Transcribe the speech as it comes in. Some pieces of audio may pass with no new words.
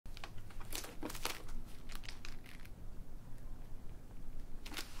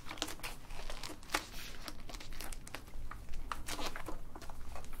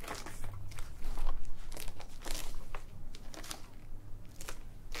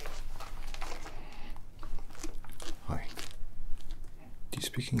you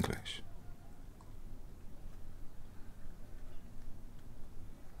speak English?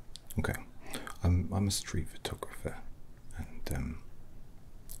 Okay, I'm a street photographer, and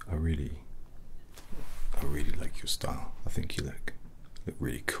I really like your style. I think you look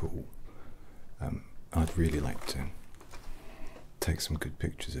really cool. I'd really like to take some good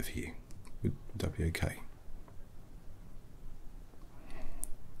pictures of you. Would that be okay?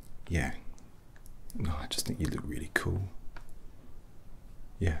 Yeah. No, I just think you look really cool.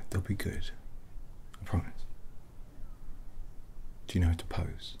 Yeah, they'll be good. I promise. Do you know how to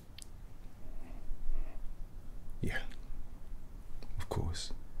pose? Yeah. Of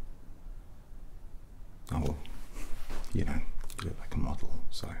course. Oh, well, you know, you look like a model,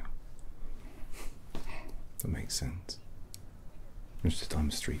 so that makes sense. It's just I'm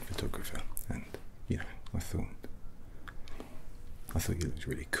a street photographer, and you know, I thought you looked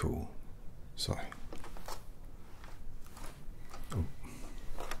really cool, so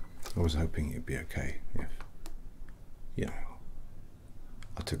I was hoping it'd be okay if, you know,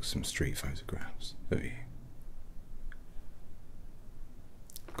 I took some street photographs of you.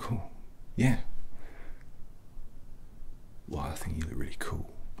 Cool. Yeah. Well, I think you look really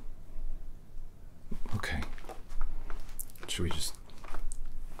cool. Okay. Should we just...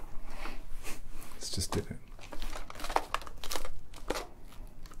 Let's just do it.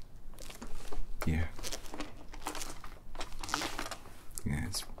 Yeah. Yeah,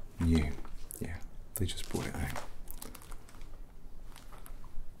 it's new. Yeah, they just brought it out.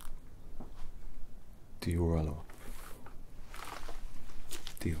 Dioralo.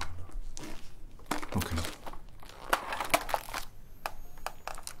 Dioralo. Okay.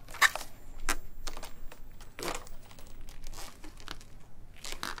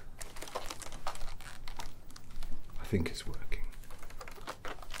 I think it's working.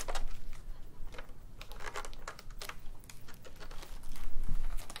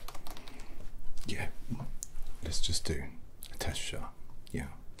 Yeah, let's just do a test shot. Yeah,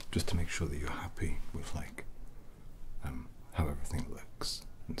 just to make sure that you're happy with like how everything looks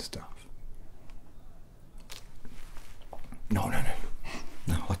and stuff. No,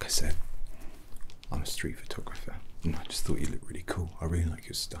 like I said, I'm a street photographer, and I just thought you looked really cool. I really like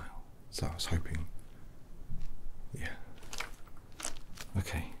your style, so I was hoping. Yeah.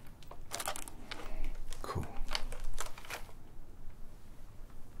 Okay. Cool.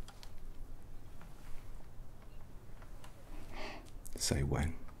 Say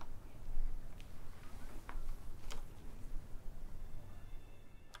when.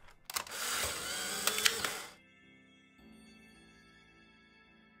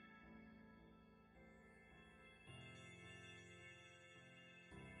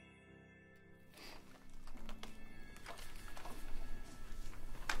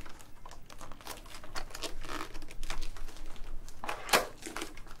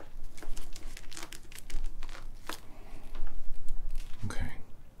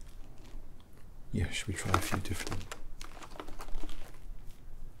 Yeah, should we try a few different?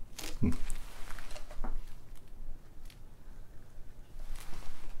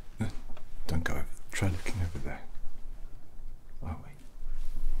 No, don't go over. Try looking over there. Oh wait.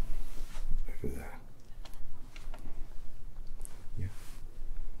 Over there. Yeah.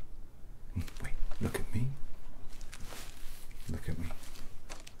 Wait, look at me. Look at me.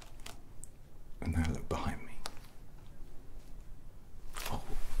 And now look behind me. Oh.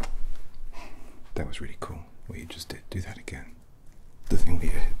 That was really cool, what you just did. Do that again. The thing where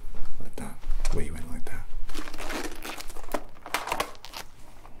you hit like that, where you went like that.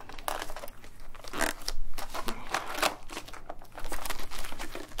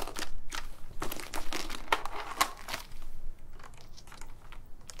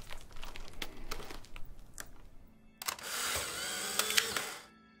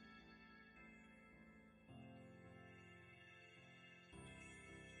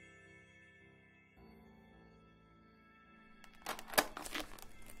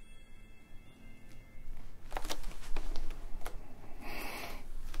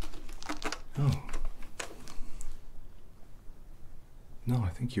 Oh. No, I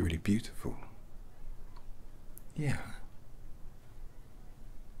think you're really beautiful. Yeah.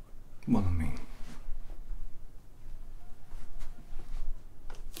 Well, I mean,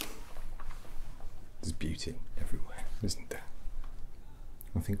 there's beauty everywhere, isn't there?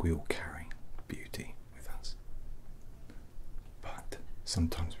 I think we all carry beauty with us. But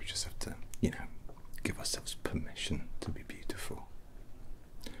sometimes we just have to, you know, give ourselves permission to be beautiful.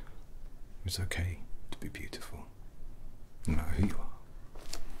 It's okay to be beautiful, no matter who you are.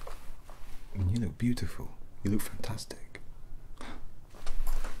 And you look beautiful. You look fantastic.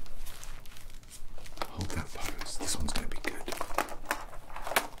 Hold that pose. This one's going to be good.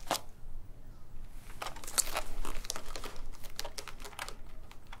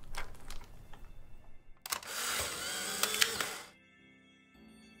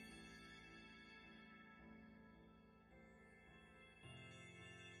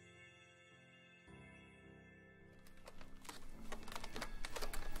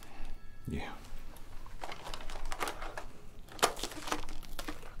 Yeah.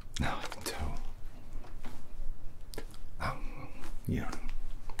 Now I can tell. Yeah.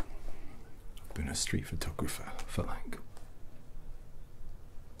 I've been a street photographer for like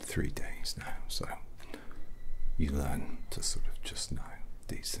 3 days now, so you learn to sort of just know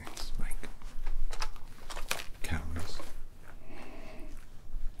these things, like cameras.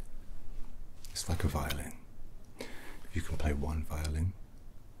 It's like a violin. If you can play one violin,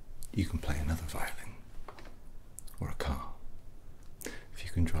 you can play another violin, or a car. If you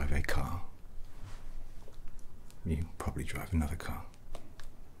can drive a car, you probably drive another car.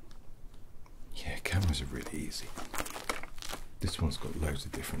 Yeah, cameras are really easy. This one's got loads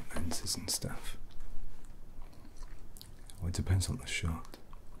of different lenses and stuff. Well, it depends on the shot.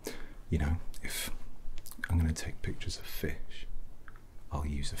 You know, if I'm going to take pictures of fish, I'll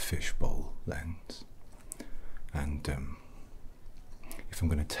use a fishbowl lens. And if I'm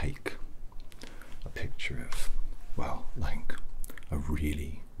going to take a picture of, well, like a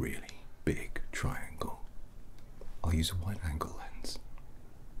really, really big triangle, I'll use a wide angle lens.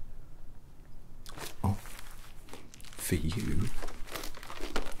 Oh, for you,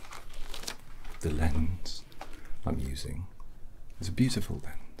 the lens I'm using is a beautiful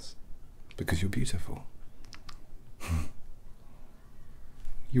lens, because you're beautiful.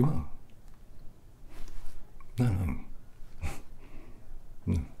 You are. No.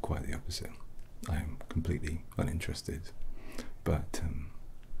 No, quite the opposite. I am completely uninterested. But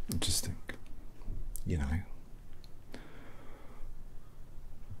I just think, you know,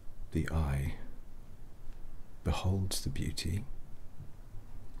 the eye beholds the beauty,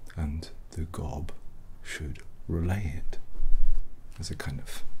 and the gob should relay it as a kind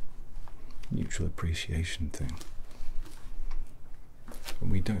of mutual appreciation thing.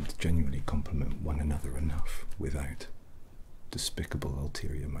 And we don't genuinely compliment one another enough without despicable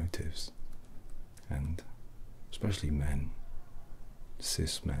ulterior motives. And especially men,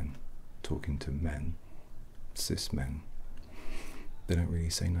 cis men, talking to men, cis men, they don't really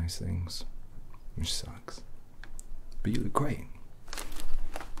say nice things, which sucks. But you look great.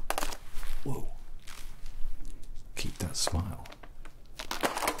 Whoa. Keep that smile.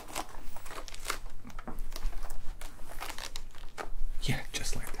 Yeah,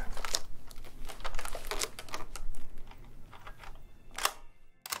 just like that.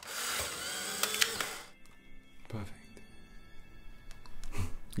 Perfect.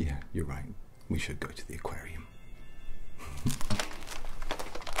 Yeah, you're right. We should go to the aquarium.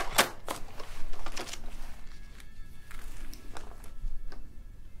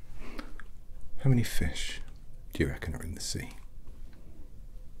 How many fish do you reckon are in the sea?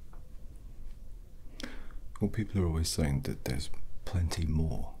 Well, people are always saying that there's plenty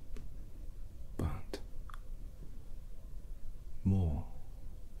more, but more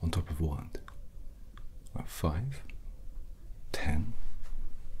on top of what? About 5? 10?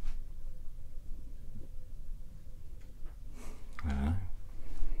 I don't know.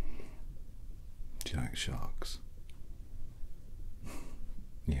 Do you like sharks?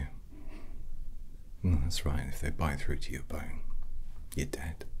 Yeah. No, that's right, if they bite through to your bone, you're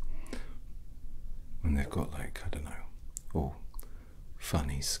dead. And they've got, like, I don't know, all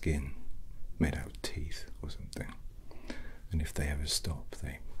funny skin made out of teeth or something. And if they ever stop,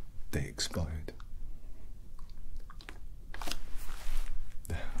 they explode.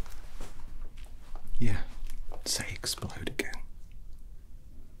 Yeah, say explode again.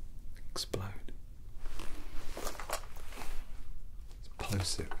 Explode. It's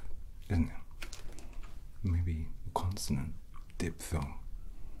plosive, isn't it? Maybe a consonant, diphthong.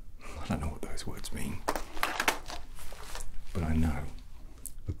 I don't know what those words mean. But I know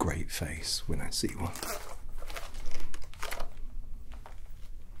a great face when I see one.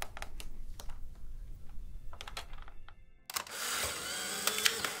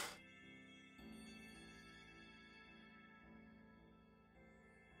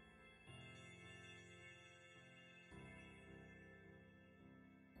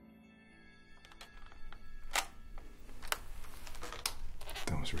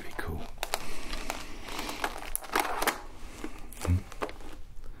 That was really cool.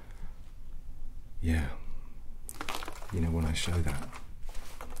 Yeah. You know, when I show that,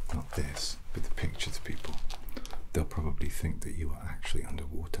 not this, but the picture to people, they'll probably think that you are actually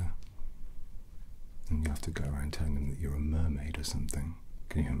underwater. And you have to go around telling them that you're a mermaid or something.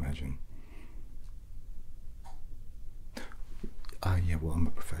 Can you imagine? Yeah, well, I'm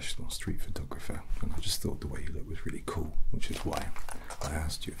a professional street photographer, and I just thought the way you look was really cool, which is why I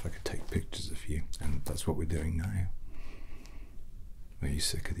asked you if I could take pictures of you, and that's what we're doing now. Are you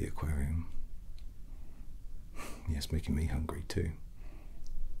sick of the aquarium? Yeah, it's making me hungry too.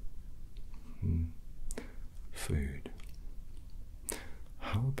 Food.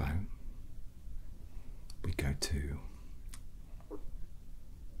 How about we go to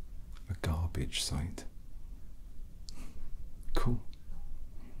a garbage site? Cool.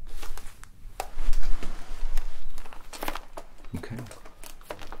 Okay.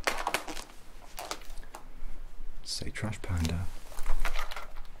 Say Trash Panda.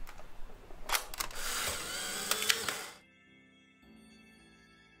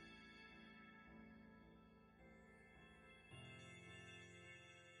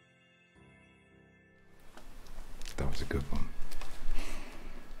 That was a good one.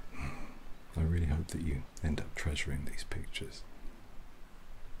 I really hope that you end up treasuring these pictures.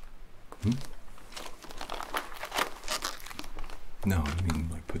 No, I mean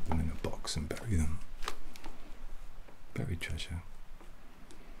like put them in a box and bury them. Bury treasure.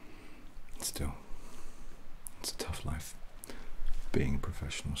 Still, it's a tough life being a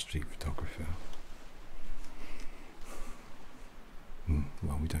professional street photographer.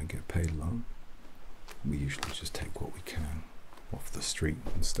 Well, we don't get paid a lot. We usually just take what we can off the street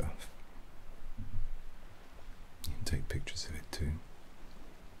and stuff. You can take pictures of it too.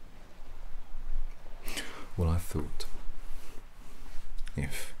 Well, I thought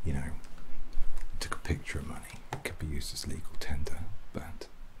if, you took a picture of money, it could be used as legal tender, but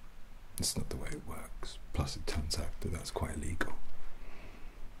it's not the way it works. Plus it turns out that that's quite illegal.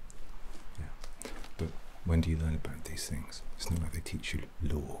 Yeah. But when do you learn about these things? It's not like they teach you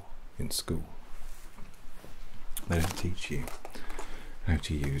law in school. They don't teach you how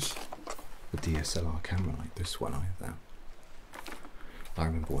to use a DSLR camera like this one either. I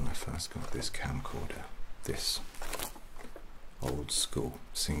remember when I first got this camcorder, this old school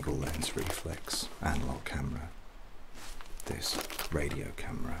single lens reflex analog camera, this radio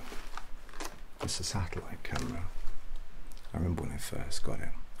camera, this is a satellite camera. I remember when I first got it,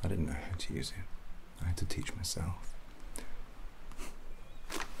 I didn't know how to use it. I had to teach myself.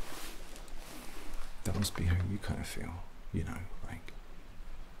 That must be how you kind of feel, like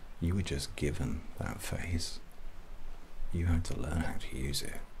you were just given that phase. You had to learn how to use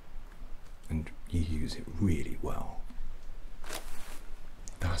it, and you use it really well.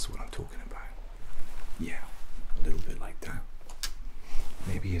 That's what I'm talking about. Yeah, a little bit like that.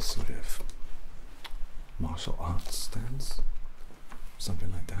 Maybe a sort of martial arts stance,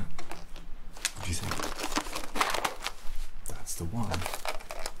 something like that. What do you think? That's the one.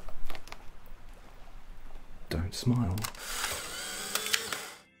 Don't smile.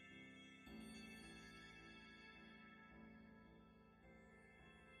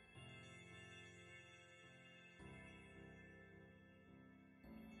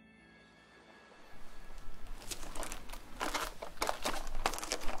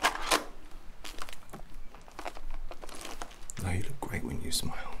 Now you look great when you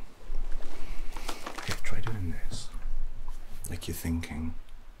smile. Okay, try doing this. Like you're thinking,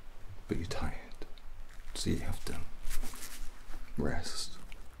 but you're tired. So you have to rest.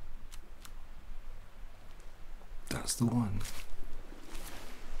 That's the one.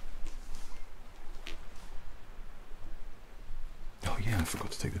 Oh yeah, I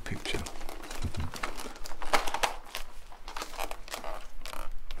forgot to take the picture.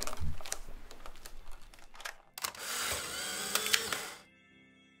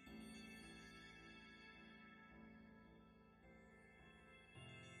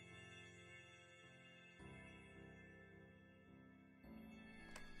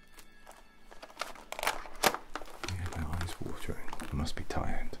 I must be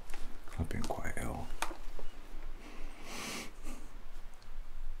tired. I've been quite ill.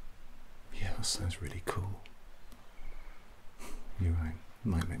 Yeah, that sounds really cool. You're right.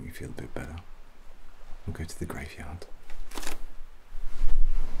 Might make me feel a bit better. We'll go to the graveyard.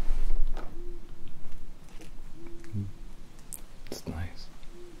 It's nice.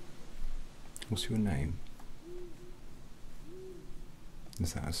 What's your name?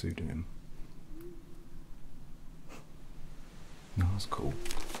 Is that a pseudonym? No, that's cool.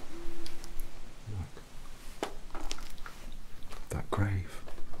 Look. That grave.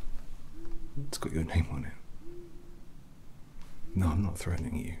 It's got your name on it. No, I'm not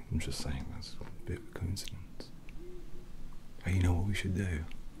threatening you. I'm just saying that's a bit of a coincidence. Hey, you know what we should do?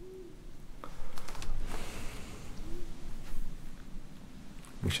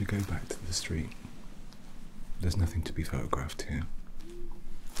 We should go back to the street. There's nothing to be photographed here.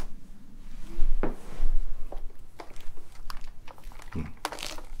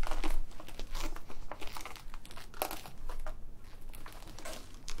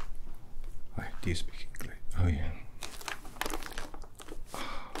 Do you speak English? Oh yeah.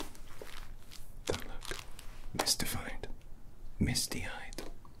 Don't look mystified, misty-eyed.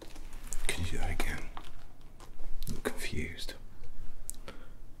 Can you do that again. A little confused.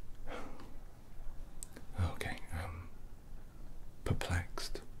 Okay,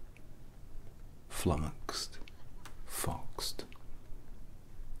 perplexed, flummoxed, foxed,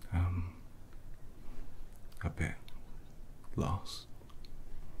 a bit lost.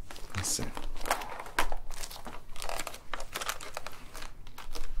 That's it.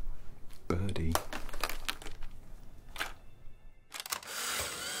 Birdie.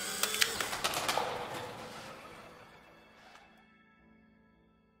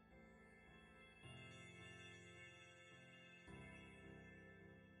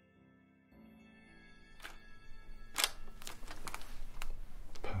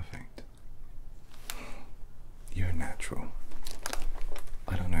 Perfect. You're a natural.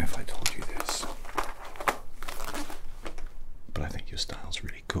 I don't know if I told you this, but I think your style's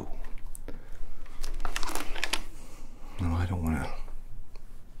really cool. No, I don't want to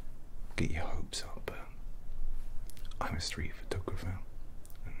get your hopes up, but I'm a street photographer,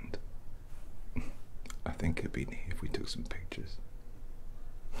 and I think it'd be neat if we took some pictures.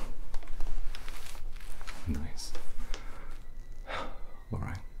 Nice.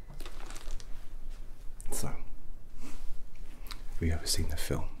 Alright. So, have you ever seen the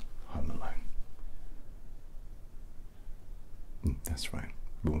film Home Alone? That's right.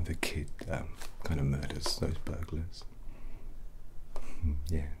 The one with the kid kind of murders those burglars.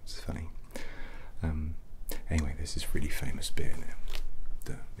 Yeah, it's funny. Anyway, there's this really famous bit in it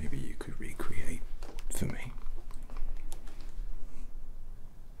that maybe you could recreate for me.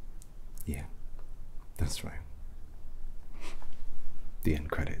 Yeah, that's right. The end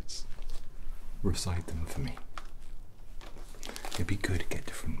credits. Recite them for me. It'd be good to get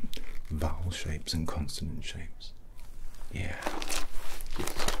different vowel shapes and consonant shapes. Yeah.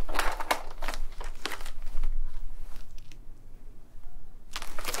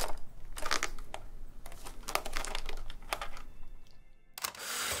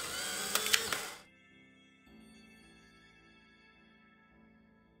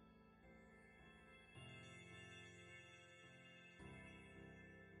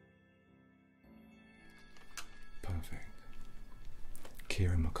 Perfect.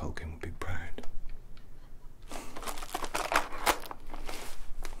 Kieran McCulkin would be proud.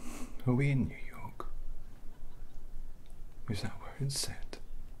 Are we in New York? Is that where it's set?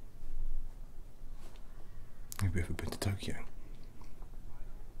 Have you ever been to Tokyo?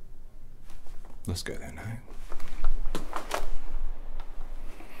 Let's go there now.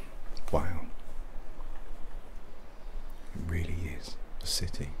 Wow. It really is a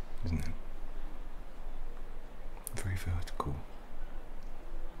city, isn't it? Very vertical.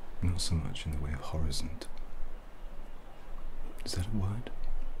 Not so much in the way of horizon. Is that a word?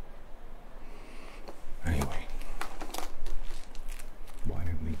 Anyway, why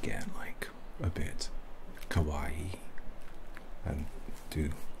don't we get like a bit kawaii and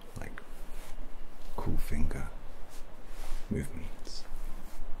do like cool finger movements?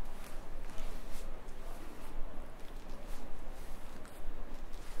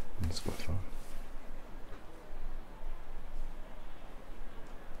 It's quite fun.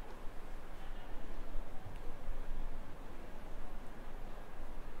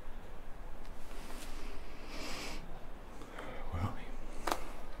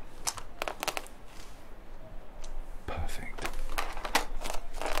 Perfect.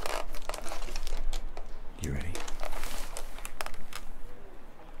 You ready?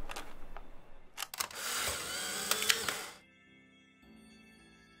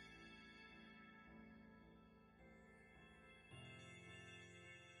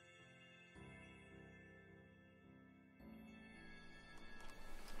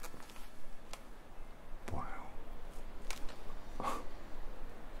 Wow.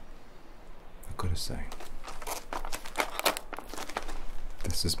 I've got to say,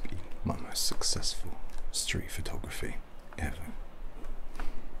 this has been my most successful street photography ever.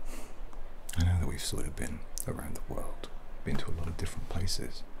 I know that we've sort of been around the world, been to a lot of different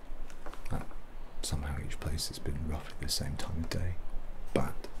places. Somehow each place has been roughly the same time of day,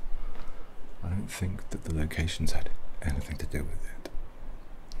 but I don't think that the locations had anything to do with it.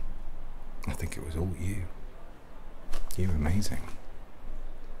 I think it was all you. You're amazing.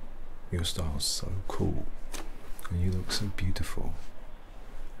 Your style's so cool, and you look so beautiful.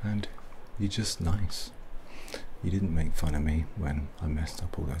 And you're just nice. You didn't make fun of me when I messed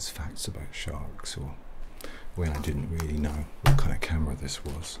up all those facts about sharks, or when I didn't really know what kind of camera this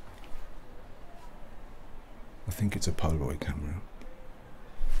was. I think it's a Polaroid camera.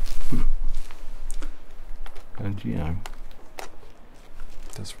 And you know,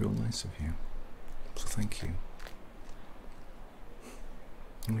 that's real nice of you. So thank you.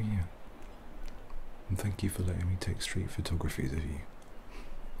 Oh yeah. And thank you for letting me take street photographies of you.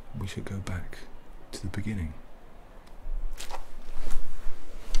 We should go back to the beginning.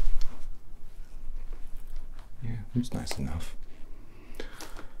 Yeah, it's nice enough.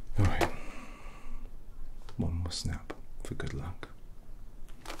 Alright. One more snap for good luck.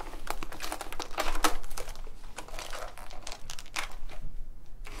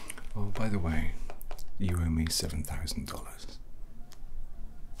 Oh, by the way, you owe me $7,000.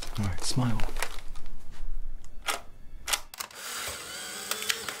 Alright, smile.